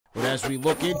But as we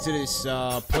look into this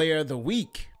player of the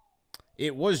week,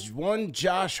 it was one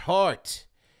Josh Hart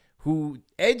who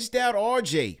edged out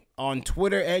RJ on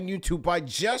Twitter and YouTube by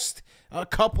just a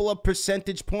couple of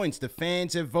percentage points. The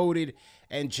fans have voted,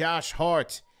 and Josh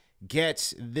Hart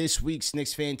gets this week's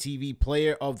KnicksFanTV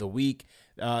Player of the Week.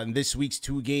 In this week's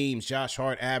 2 games, Josh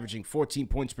Hart averaging 14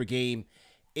 points per game,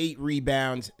 8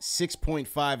 rebounds,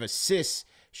 6.5 assists,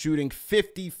 shooting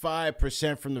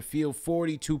 55% from the field,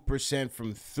 42%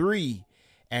 from 3,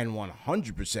 and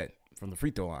 100% from the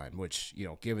free throw line, which, you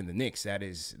know, given the Knicks, that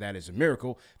is a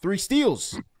miracle. 3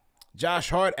 steals.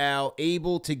 Josh Hart, Al,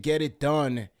 able to get it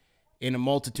done in a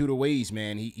multitude of ways,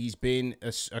 man. He's been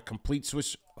a complete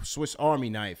Swiss Army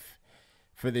knife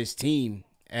for this team,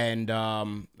 and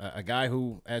a guy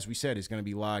who, as we said, is going to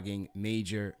be logging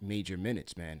major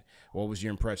minutes, man. What was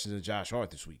your impressions of Josh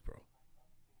Hart this week, bro?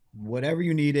 Whatever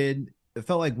you needed, it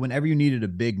felt like whenever you needed a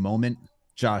big moment,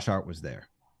 Josh Hart was there.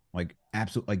 Like,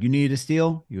 absolutely. Like, you needed a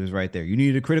steal, he was right there. You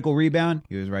needed a critical rebound,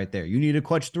 he was right there. You needed a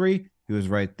clutch 3, he was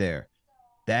right there.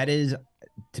 That is,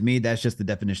 to me, that's just the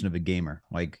definition of a gamer.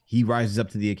 Like, he rises up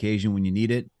to the occasion when you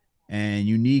need it, and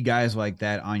you need guys like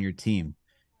that on your team.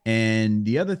 And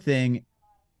the other thing,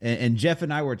 and Jeff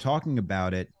and I were talking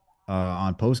about it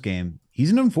on postgame,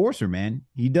 he's an enforcer, man.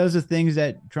 He does the things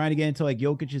that trying to get into like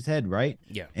Jokic's head, right?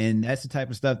 Yeah. And that's the type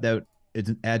of stuff that it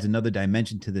adds another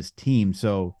dimension to this team.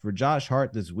 So for Josh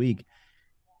Hart this week,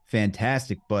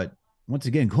 fantastic. But once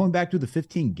again, going back to the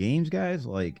 15 games, guys,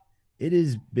 like, it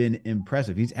has been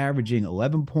impressive. He's averaging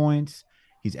 11 points.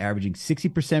 He's averaging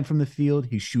 60% from the field.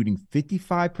 He's shooting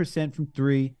 55% from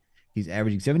 3. He's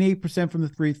averaging 78% from the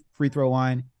free throw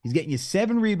line. He's getting you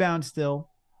 7 rebounds still.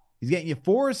 He's getting you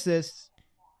 4 assists.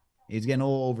 He's getting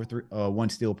all over 1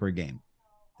 steal per game.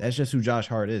 That's just who Josh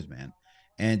Hart is, man.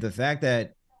 And the fact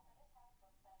that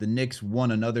the Knicks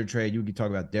won another trade, you could talk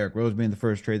about Derrick Rose being the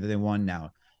first trade that they won.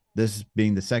 Now, this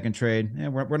being the second trade,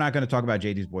 and we're not going to talk about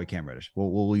JD's boy Cam Reddish.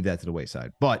 We'll leave that to the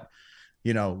wayside. But,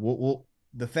 you know,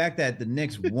 the fact that the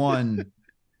Knicks won,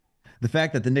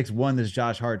 this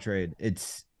Josh Hart trade,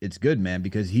 it's good, man,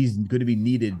 because he's going to be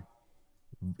needed.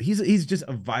 He's just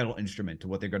a vital instrument to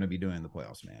what they're going to be doing in the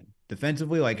playoffs, man.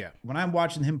 Defensively, like, when I'm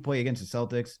watching him play against the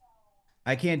Celtics,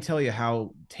 I can't tell you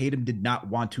how Tatum did not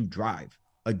want to drive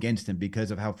against him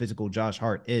because of how physical Josh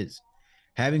Hart is.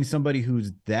 Having somebody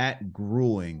who's that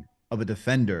grueling of a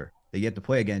defender that you have to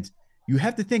play against, you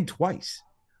have to think twice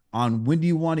on when do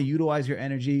you want to utilize your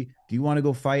energy? Do you want to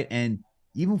go fight? And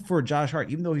even for Josh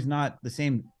Hart, even though he's not the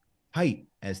same height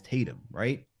as Tatum,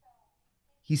 right?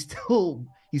 He's still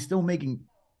making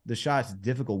the shots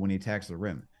difficult when he attacks the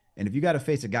rim. And if you got to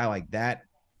face a guy like that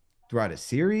throughout a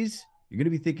series, you're going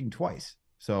to be thinking twice.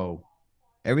 So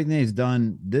everything he's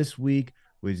done this week,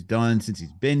 what he's done since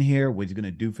he's been here, what he's going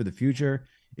to do for the future,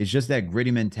 it's just that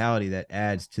gritty mentality that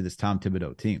adds to this Tom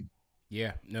Thibodeau team.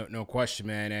 Yeah, no question,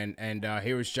 man. And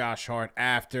here was Josh Hart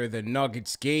after the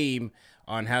Nuggets game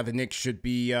on how the Knicks should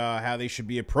be, how they should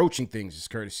be approaching things. It's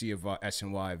courtesy of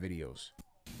SNY videos.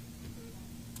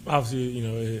 Obviously, you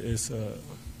know, it's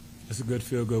a good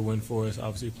feel-good win for us.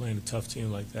 Obviously, playing a tough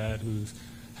team like that, who's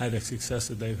had the success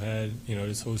that they've had, you know,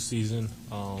 this whole season.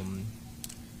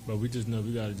 But we just know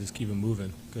we got to just keep it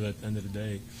moving, because at the end of the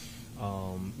day,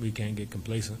 we can't get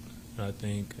complacent. And I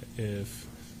think if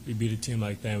we beat a team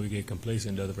like that and we get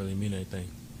complacent, it doesn't really mean anything.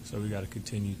 So we got to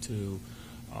continue to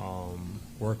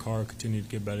work hard, continue to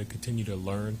get better, continue to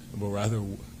learn, but rather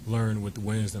learn with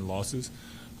wins than losses,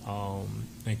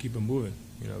 and keep it moving.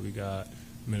 You know, we got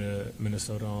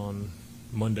Minnesota on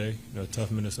Monday, you know, tough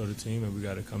Minnesota team, and we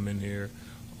got to come in here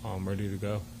ready to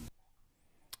go.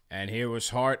 And here was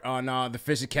Hart on the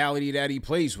physicality that he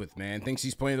plays with, man. Thinks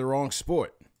he's playing the wrong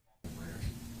sport.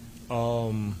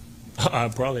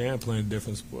 I probably am playing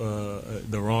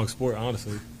the wrong sport,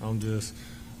 honestly. I'm just,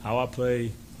 how I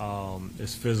play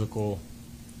is physical.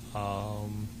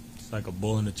 It's like a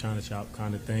bull in the china shop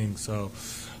kind of thing. So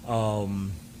I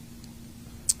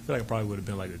feel like I probably would have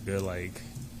been like a good, like,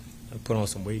 put on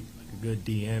some weight, like a good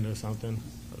DN or something,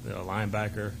 a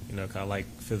linebacker, you know, kind of like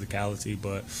physicality,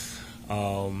 but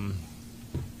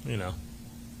you know,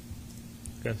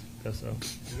 guess so.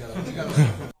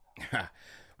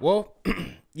 Well,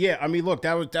 yeah, I mean, look,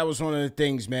 that was one of the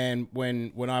things, man,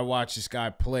 when I watched this guy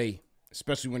play,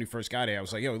 especially when he first got there, I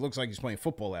was like, yo, it looks like he's playing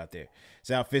football out there. It's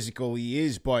how physical he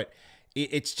is, but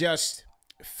it's just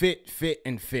fit.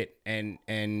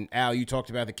 And Al, you talked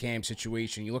about the Cam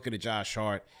situation. You look at a Josh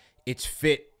Hart, it's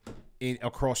fit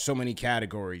across so many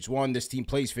categories. One, this team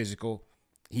plays physical.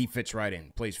 He fits right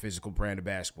in, plays physical brand of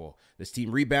basketball. This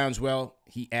team rebounds well.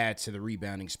 He adds to the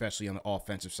rebounding, especially on the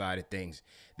offensive side of things.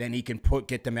 Then he can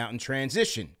get them out in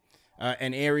transition.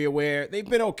 an area where they've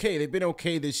been okay. They've been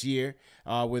okay this year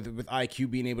with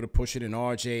IQ being able to push it, and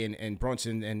RJ and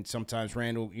Brunson, and sometimes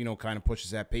Randall, kind of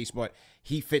pushes that pace, but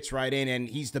he fits right in, and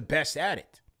he's the best at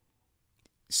it.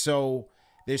 So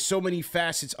there's so many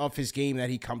facets of his game that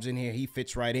he comes in here, he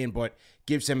fits right in, but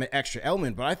gives him an extra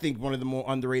element. But I think one of the more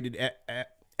underrated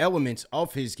elements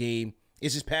of his game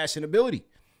is his passing ability.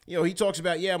 He talks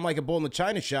about, I'm like a bull in the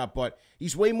china shop, but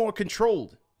he's way more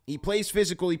controlled. He plays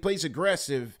physical, he plays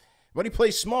aggressive, but he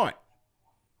plays smart.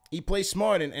 He plays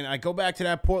smart, and I go back to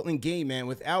that Portland game, man.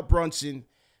 Without Brunson,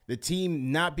 the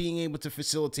team not being able to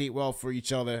facilitate well for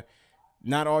each other,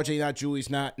 not RJ, not Julius,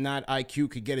 not IQ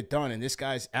could get it done, and this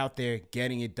guy's out there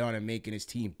getting it done and making his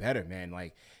team better, man.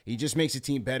 Like, he just makes the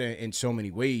team better in so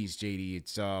many ways, JD.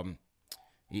 It's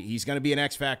he's going to be an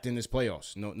X factor in this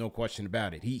playoffs, no question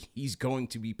about it. He's going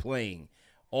to be playing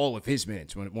all of his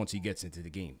minutes once he gets into the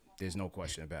game. There's no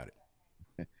question about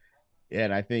it. Yeah,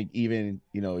 and I think even,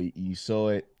 you saw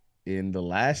it in the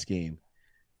last game.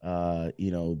 Tom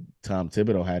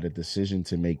Thibodeau had a decision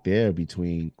to make there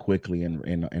between Quickly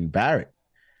and Barrett.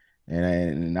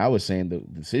 And I was saying the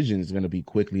decision is going to be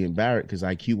Quickly and Barrett because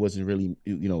IQ wasn't really,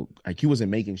 IQ wasn't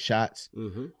making shots.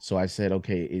 Mm-hmm. So I said,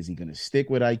 okay, is he going to stick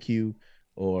with IQ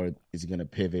or is he going to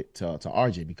pivot to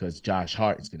RJ? Because Josh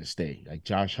Hart is going to stay. Like,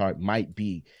 Josh Hart might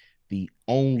be the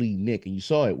only Knick, and you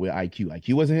saw it with IQ.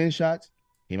 IQ wasn't hitting shots,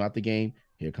 came out the game.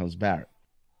 Here comes Barrett.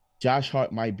 Josh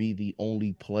Hart might be the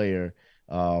only player,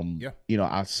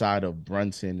 outside of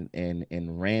Brunson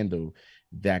and Randall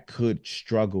that could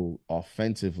struggle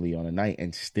offensively on a night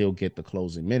and still get the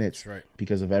closing minutes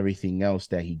because of everything else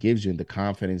that he gives you and the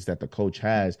confidence that the coach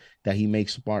has that he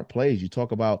makes smart plays. You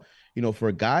talk about, for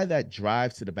a guy that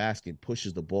drives to the basket,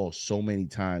 pushes the ball so many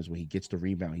times when he gets the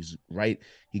rebound,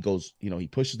 he goes, he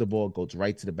pushes the ball, goes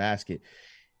right to the basket.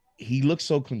 He looks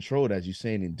so controlled, as you're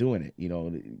saying, in doing it.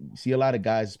 You see a lot of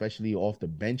guys, especially off the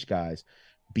bench guys,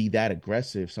 be that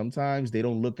aggressive. Sometimes they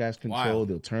don't look as controlled.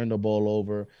 They'll turn the ball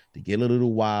over. They get a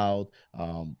little wild.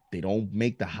 They don't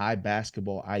make the high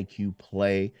basketball IQ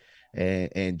play.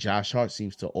 And Josh Hart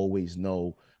seems to always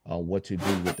know what to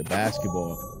do with the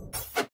basketball.